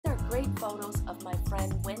photos of my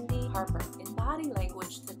friend Wendy Harper. In body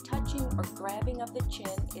language, the touching or grabbing of the chin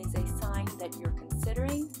is a sign that you're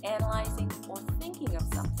considering, analyzing, or thinking of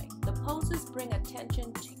something. The poses bring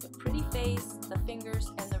attention to the pretty face, the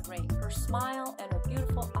fingers, and the ring. Her smile and her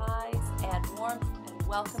beautiful eyes add warmth and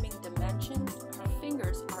welcoming dimension. Her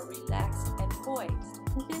fingers are relaxed and poised.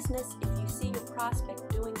 In business, if you see your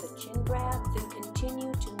prospect doing the chin grab, then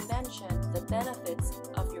continue to mention the benefits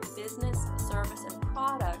of your business, service, and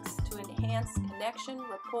products to enhance connection,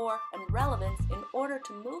 rapport, and relevance in order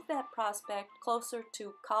to move that prospect closer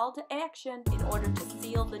to call to action in order to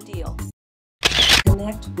seal the deal.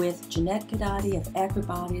 Connect with Jeanette Gadati of Accurate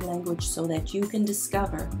Body Language so that you can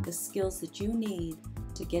discover the skills that you need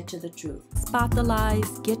to get to the truth. Spot the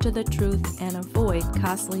lies, get to the truth, and avoid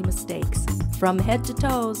costly mistakes. From head to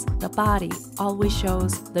toes, the body always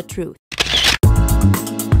shows the truth.